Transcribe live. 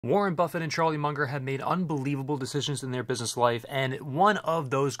Warren Buffett and Charlie Munger have made unbelievable decisions in their business life, and one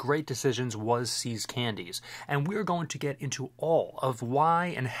of those great decisions was See's Candies. And we're going to get into all of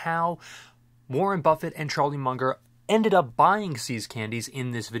why and how Warren Buffett and Charlie Munger ended up buying See's Candies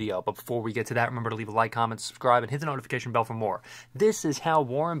in this video. But before we get to that, remember to leave a like, comment, subscribe, and hit the notification bell for more. This is how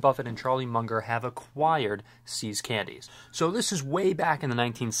Warren Buffett and Charlie Munger have acquired See's Candies. So this is way back in the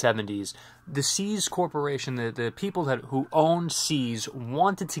 1970s. The See's Corporation, the people who owned See's,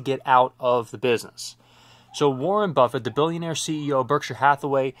 wanted to get out of the business. So Warren Buffett, the billionaire CEO of Berkshire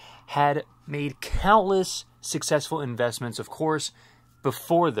Hathaway, had made countless successful investments, of course,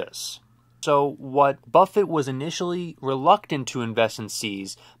 before this. So what Buffett was initially reluctant to invest in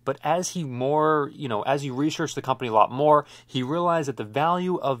See's, but as he researched the company a lot more, he realized that the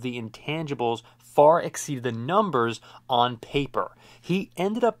value of the intangibles far exceeded the numbers on paper. He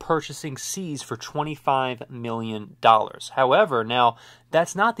ended up purchasing See's for $25 million. However, now,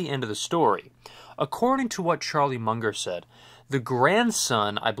 that's not the end of the story. According to what Charlie Munger said, the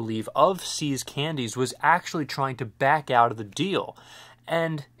grandson, I believe, of See's Candies was actually trying to back out of the deal.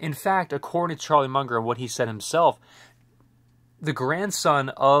 And, in fact, according to Charlie Munger and what he said himself, the grandson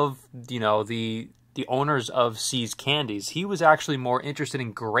of, the owners of See's Candies, he was actually more interested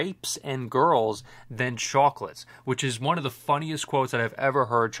in grapes and girls than chocolates, which is one of the funniest quotes that I've ever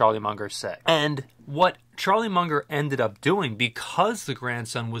heard Charlie Munger say. And what Charlie Munger ended up doing, because the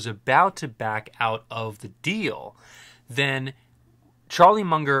grandson was about to back out of the deal, then Charlie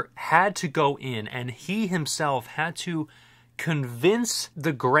Munger had to go in, and he himself had to convince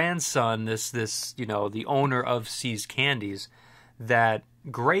the grandson, the owner of See's Candies, that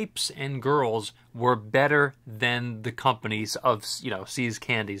grapes and girls were better than the companies of, See's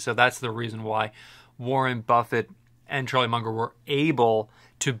Candies. So that's the reason why Warren Buffett and Charlie Munger were able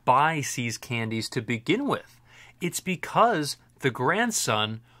to buy See's Candies to begin with. It's because the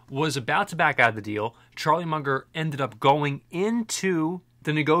grandson was about to back out of the deal. Charlie Munger ended up going into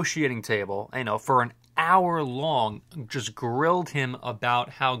the negotiating table, for an hour long, just grilled him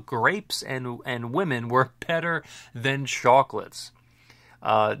about how grapes and women were better than chocolates.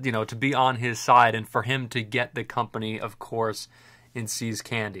 To be on his side and for him to get the company, of course, in See's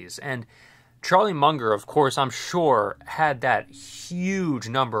Candies. And Charlie Munger, of course, I'm sure, had that huge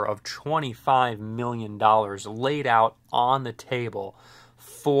number of $25 million laid out on the table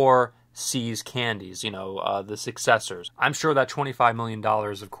for See's Candies, the successors. I'm sure that $25 million,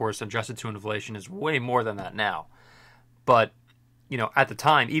 of course, adjusted to inflation is way more than that now. But, at the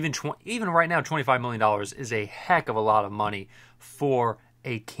time, even right now, $25 million is a heck of a lot of money for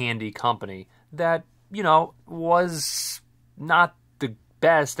a candy company that, was not the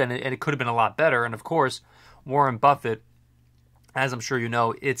best, and it could have been a lot better. And, of course, Warren Buffett, as I'm sure you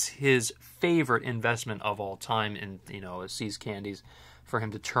know, it's his favorite investment of all time in, See's Candies, for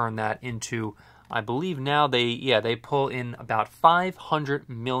him to turn that into, I believe now they pull in about $500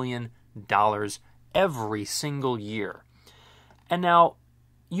 million every single year. And now,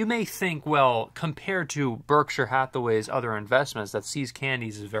 you may think, well, compared to Berkshire Hathaway's other investments, that See's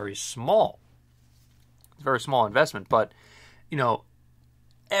Candies is very small. It's a very small investment, but,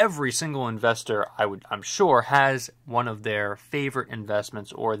 every single investor, I'm sure, has one of their favorite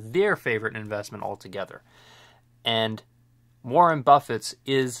investments or their favorite investment altogether. And Warren Buffett's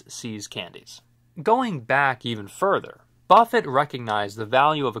is See's Candies. Going back even further, Buffett recognized the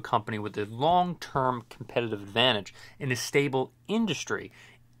value of a company with a long-term competitive advantage in a stable industry,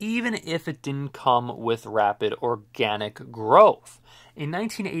 even if it didn't come with rapid organic growth. In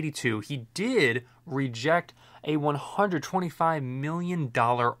 1982, he did reject a $125 million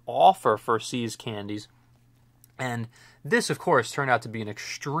offer for See's Candies, and this, of course, turned out to be an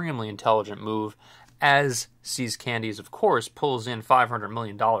extremely intelligent move, as See's Candies, of course, pulls in $500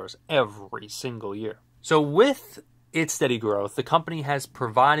 million every single year. So with its steady growth, the company has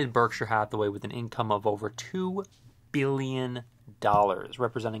provided Berkshire Hathaway with an income of over $2 billion,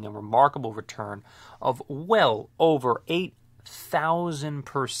 representing a remarkable return of well over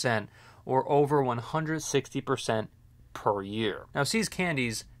 8,000%, or over 160% per year. Now, See's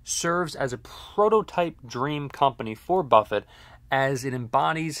Candies serves as a prototype dream company for Buffett, as it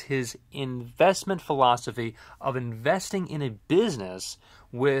embodies his investment philosophy of investing in a business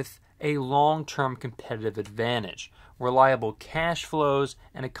with a long-term competitive advantage, reliable cash flows,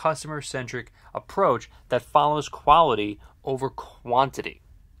 and a customer-centric approach that follows quality over quantity.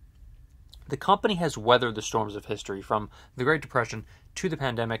 The company has weathered the storms of history, from the Great Depression to the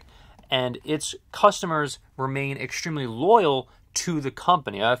pandemic, and its customers remain extremely loyal to the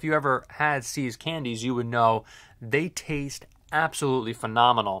company. If you ever had See's Candies, you would know they taste absolutely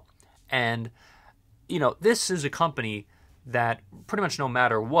phenomenal. And, this is a company that pretty much no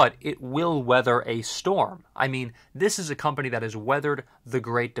matter what, it will weather a storm. I mean, this is a company that has weathered the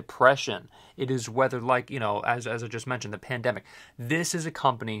Great Depression. It is weathered, like, you know, as I just mentioned, the pandemic. This is a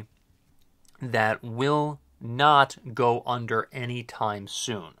company that will not go under anytime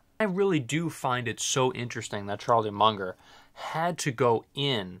soon. I really do find it so interesting that Charlie Munger had to go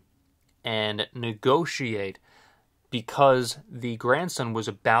in and negotiate because the grandson was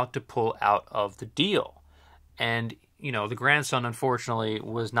about to pull out of the deal. And, you know, the grandson, unfortunately,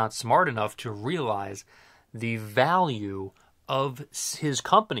 was not smart enough to realize the value of his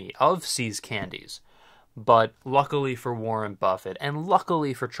company, of See's Candies. But luckily for Warren Buffett and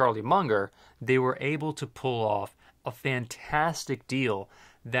luckily for Charlie Munger, they were able to pull off a fantastic deal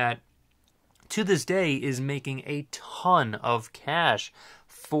that to this day is making a ton of cash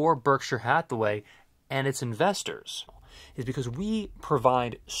for Berkshire Hathaway and its investors. Is because we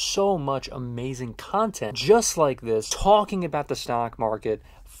provide so much amazing content just like this, talking about the stock market,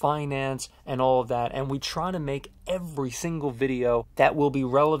 finance, and all of that, and we try to make every single video that will be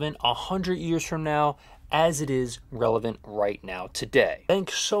relevant 100 years from now as it is relevant right now today.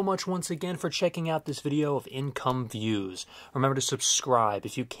 Thanks so much once again for checking out this video of income views. Remember to subscribe.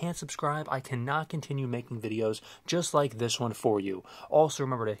 If you can't subscribe, I cannot continue making videos just like this one for you. Also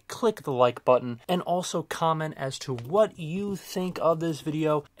remember to click the like button and also comment as to what you think of this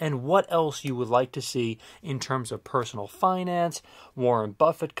video and what else you would like to see in terms of personal finance, Warren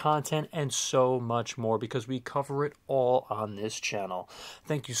Buffett content, and so much more, because we cover it all on this channel.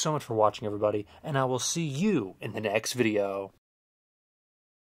 Thank you so much for watching, everybody, and I will see you in the next video.